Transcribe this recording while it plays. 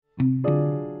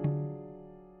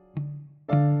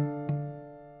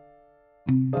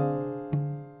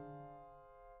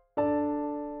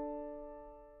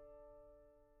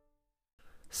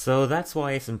So that's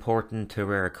why it's important to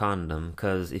wear a condom,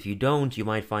 because if you don't, you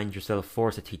might find yourself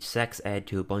forced to teach sex ed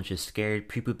to a bunch of scared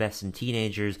prepubescent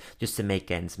teenagers just to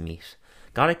make ends meet.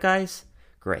 Got it, guys?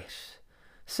 Great.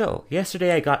 So,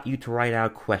 yesterday I got you to write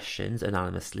out questions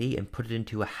anonymously and put it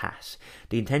into a hat.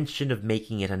 The intention of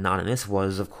making it anonymous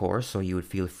was, of course, so you would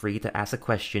feel free to ask a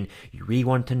question you really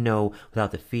want to know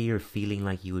without the fear of feeling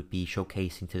like you would be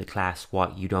showcasing to the class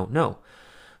what you don't know.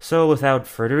 So, without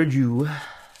further ado,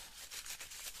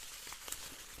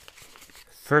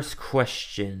 first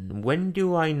question. When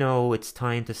do I know it's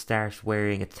time to start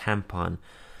wearing a tampon?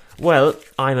 Well,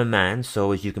 I'm a man,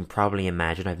 so as you can probably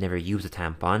imagine, I've never used a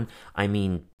tampon. I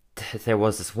mean, there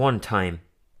was this one time.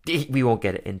 We won't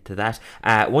get into that.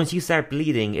 Once you start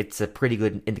bleeding, it's a pretty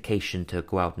good indication to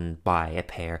go out and buy a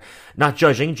pair. Not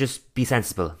judging, just be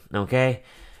sensible, okay?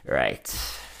 Right.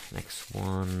 Next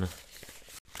one.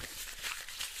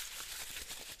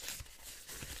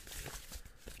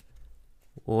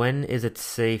 When is it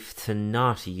safe to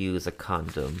not use a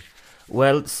condom?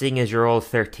 Well, seeing as you're all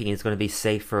 13, it's going to be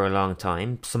safe for a long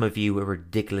time. Some of you a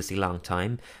ridiculously long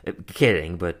time.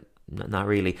 Kidding, but not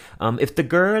really. If the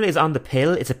girl is on the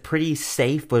pill, it's a pretty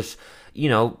safe, but, you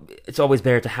know, it's always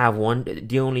better to have one.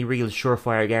 The only real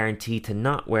surefire guarantee to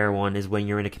not wear one is when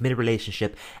you're in a committed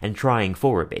relationship and trying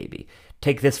for a baby.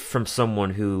 Take this from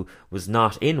someone who was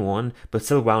not in one, but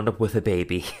still wound up with a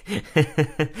baby.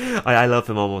 I love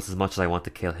him almost as much as I want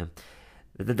to kill him.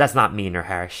 That's not mean or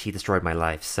harsh. He destroyed my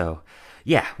life, so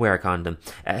yeah, wear a condom.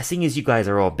 Seeing as you guys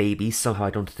are all babies, somehow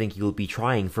I don't think you'll be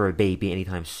trying for a baby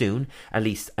anytime soon. At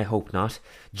least, I hope not.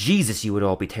 Jesus, you would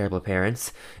all be terrible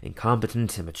parents.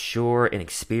 Incompetent, immature,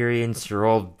 inexperienced. You're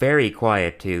all very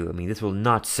quiet too. I mean, this will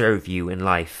not serve you in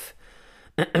life.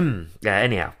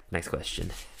 Anyhow, next question.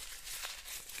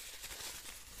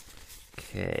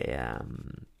 Okay,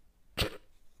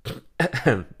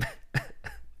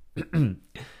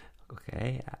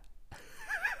 okay.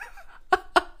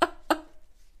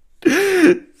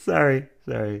 Sorry.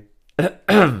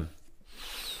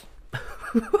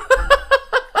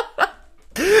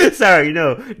 Sorry,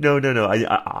 no.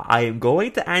 I am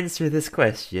going to answer this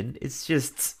question. It's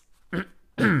just...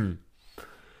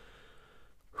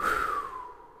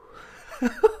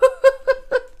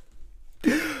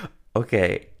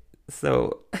 Okay,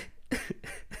 so...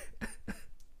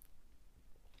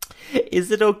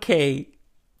 Is it okay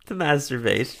to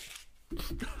masturbate?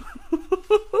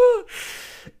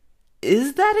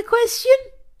 Is that a question?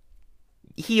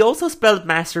 He also spelled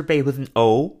masturbate with an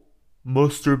O.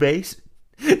 Masturbate.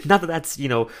 Not that that's,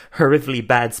 horrifically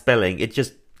bad spelling. It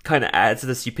just kind of adds to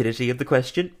the stupidity of the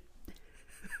question.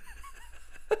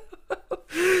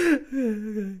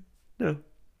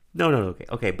 No,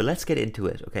 okay, but let's get into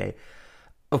it, okay?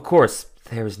 Of course,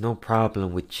 there is no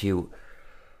problem with you.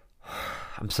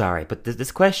 I'm sorry, but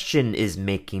this question is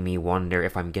making me wonder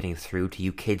if I'm getting through to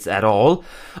you kids at all.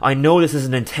 I know this is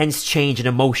an intense change in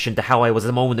emotion to how I was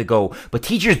a moment ago, but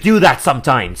teachers do that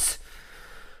sometimes.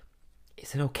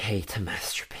 Is it okay to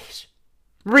masturbate?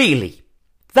 Really?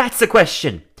 That's the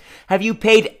question. Have you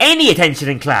paid any attention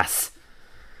in class?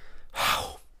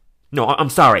 No, I'm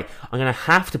sorry. I'm going to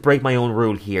have to break my own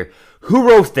rule here. Who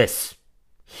wrote this?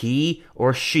 He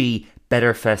or she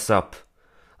better fess up.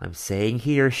 I'm saying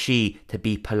he or she to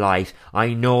be polite.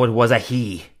 I know it was a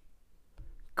he.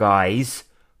 Guys,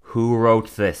 who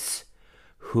wrote this?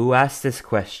 Who asked this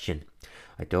question?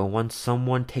 I don't want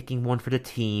someone taking one for the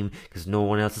team because no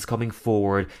one else is coming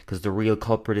forward because the real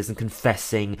culprit isn't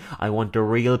confessing. I want the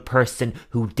real person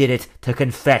who did it to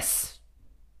confess.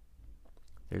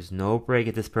 There's no break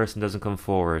if this person doesn't come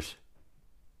forward.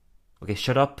 Okay,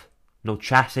 shut up. No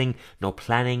chatting, no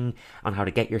planning on how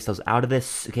to get yourselves out of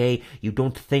this, okay? You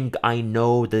don't think I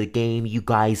know the game you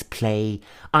guys play.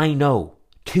 I know,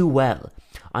 too well.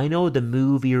 I know the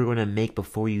movie you're going to make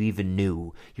before you even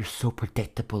knew. You're so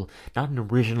predictable, not an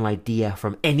original idea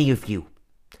from any of you.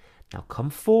 Now come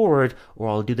forward or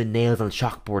I'll do the nails on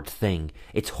chalkboard thing.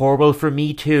 It's horrible for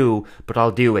me too, but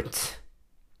I'll do it.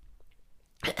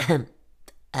 It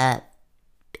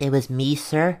was me,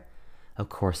 sir? Of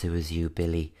course it was you,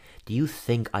 Billy. Do you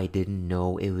think I didn't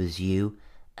know it was you?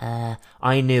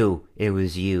 I knew it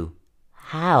was you.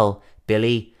 How?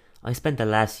 Billy, I spent the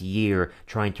last year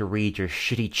trying to read your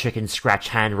shitty chicken scratch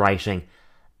handwriting.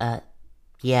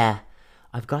 Yeah.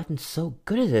 I've gotten so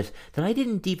good at it that I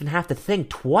didn't even have to think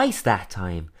twice that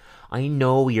time. I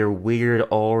know your weird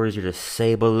auras, your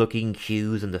disabled-looking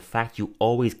cues, and the fact you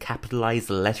always capitalize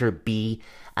the letter B.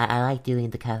 I like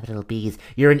doing the capital B's.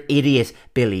 You're an idiot,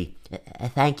 Billy.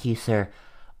 Thank you, sir.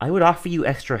 I would offer you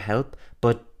extra help,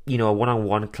 but, a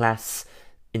one-on-one class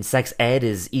in sex ed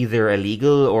is either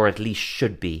illegal or at least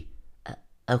should be.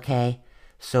 Okay.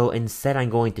 So instead I'm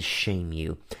going to shame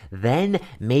you. Then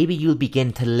maybe you'll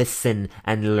begin to listen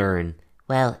and learn.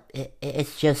 Well,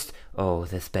 it's just... Oh,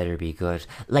 this better be good.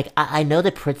 I know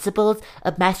the principles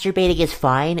of masturbating is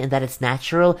fine and that it's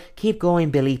natural. Keep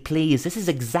going, Billy, please. This is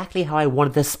exactly how I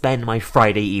wanted to spend my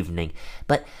Friday evening.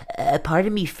 But part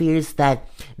of me fears that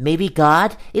maybe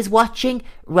God is watching,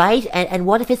 right? And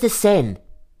what if it's a sin?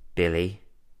 Billy?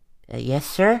 Yes,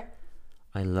 sir?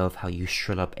 I love how you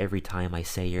shrill up every time I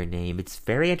say your name. It's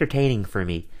very entertaining for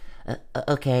me.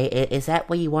 Okay, is that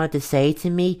what you wanted to say to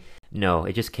me? No,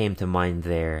 it just came to mind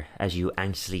there, as you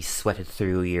anxiously sweated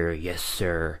through your yes,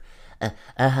 sir.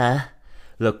 Uh-huh.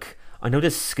 Look, I know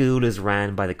this school is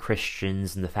ran by the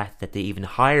Christians, and the fact that they even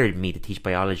hired me to teach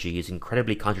biology is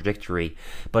incredibly contradictory,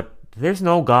 but there's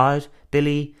no God,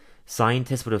 Billy.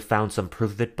 Scientists would have found some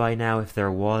proof of it by now if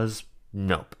there was.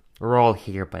 Nope. We're all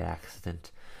here by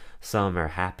accident. Some are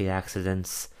happy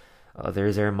accidents,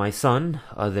 others are my son,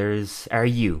 others are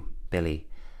you, Billy.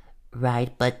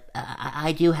 Right, but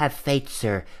I do have faith,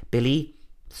 sir. Billy,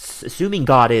 assuming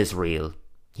God is real,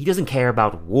 he doesn't care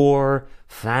about war,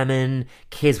 famine,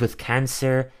 kids with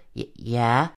cancer.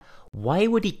 Yeah? Why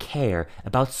would he care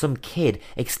about some kid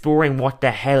exploring what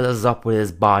the hell is up with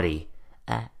his body?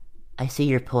 I see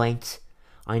your point.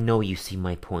 I know you see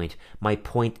my point. My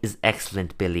point is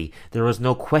excellent, Billy. There was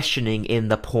no questioning in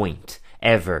the point.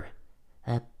 Ever.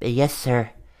 Yes,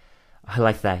 sir. I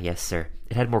like that, yes, sir.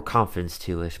 It had more confidence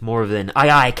to it. More of an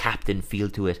aye, Captain feel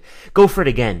to it. Go for it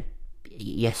again.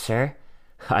 Yes, sir.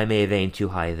 I may have aimed too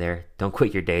high there. Don't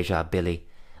quit your day job, Billy.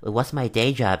 What's my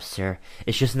day job, sir?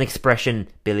 It's just an expression,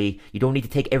 Billy. You don't need to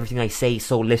take everything I say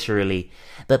so literally.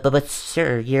 But,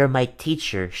 sir, you're my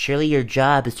teacher. Surely your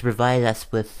job is to provide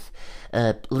us with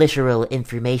literal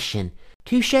information.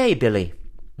 Touché, Billy.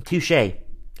 Touché.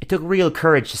 It took real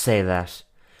courage to say that.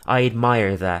 I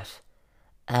admire that.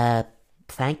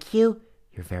 Thank you?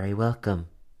 You're very welcome.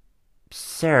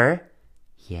 Sir?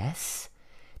 Yes?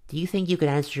 Do you think you could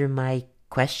answer my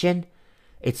question?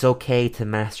 It's okay to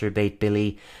masturbate,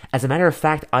 Billy. As a matter of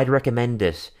fact, I'd recommend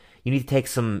it. You need to take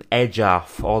some edge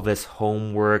off all this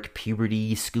homework,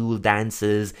 puberty, school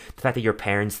dances, the fact that your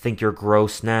parents think you're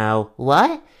gross now.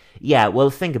 What? Yeah, well,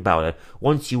 think about it.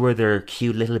 Once you were their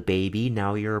cute little baby,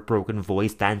 now you're a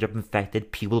broken-voiced,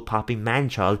 dandruff-infected, pupil-popping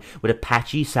man-child with a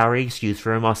patchy, sorry excuse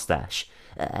for a mustache.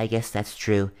 I guess that's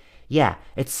true. Yeah,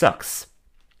 it sucks.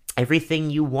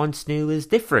 Everything you once knew is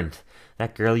different.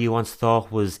 That girl you once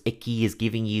thought was icky is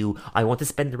giving you, I want to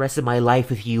spend the rest of my life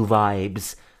with you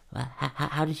vibes.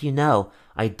 How did you know?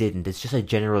 I didn't. It's just a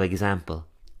general example.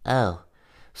 Oh.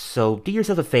 So do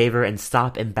yourself a favor and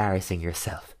stop embarrassing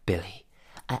yourself, Billy.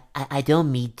 I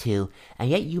don't mean to, and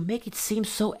yet you make it seem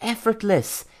so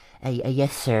effortless.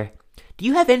 Yes, sir. Do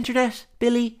you have internet,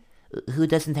 Billy? Who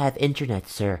doesn't have internet,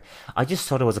 sir? I just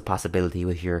thought it was a possibility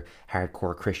with your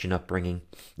hardcore Christian upbringing.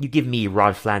 You give me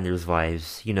Rod Flanders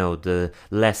vibes. You know, the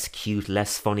less cute,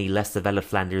 less funny, less developed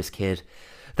Flanders kid.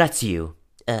 That's you.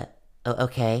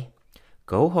 Okay.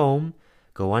 Go home.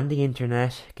 Go on the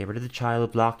internet, get rid of the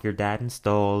child block your dad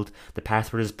installed. The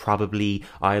password is probably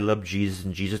I love Jesus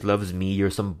and Jesus loves me or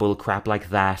some bullcrap like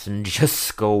that, and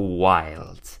just go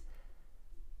wild.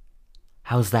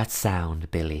 How's that sound,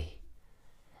 Billy?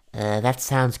 That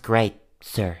sounds great,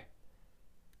 sir.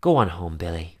 Go on home,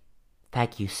 Billy.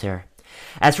 Thank you, sir.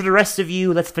 As for the rest of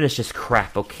you, let's finish this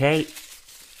crap, okay?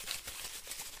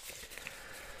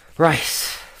 Right,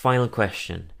 final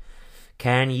question.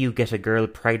 Can you get a girl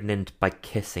pregnant by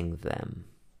kissing them?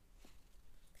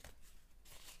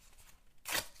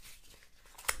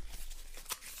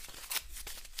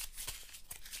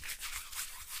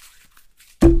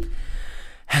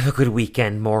 Have a good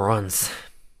weekend, morons.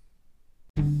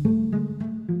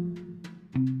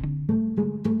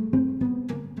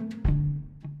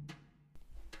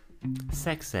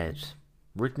 Sex Ed.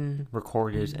 Written,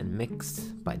 recorded, and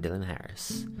mixed by Dylan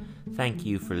Harris. Thank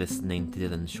you for listening to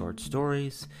Dylan's short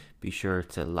stories. Be sure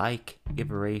to like,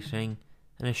 give a rating,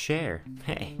 and a share.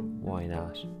 Hey, why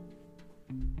not?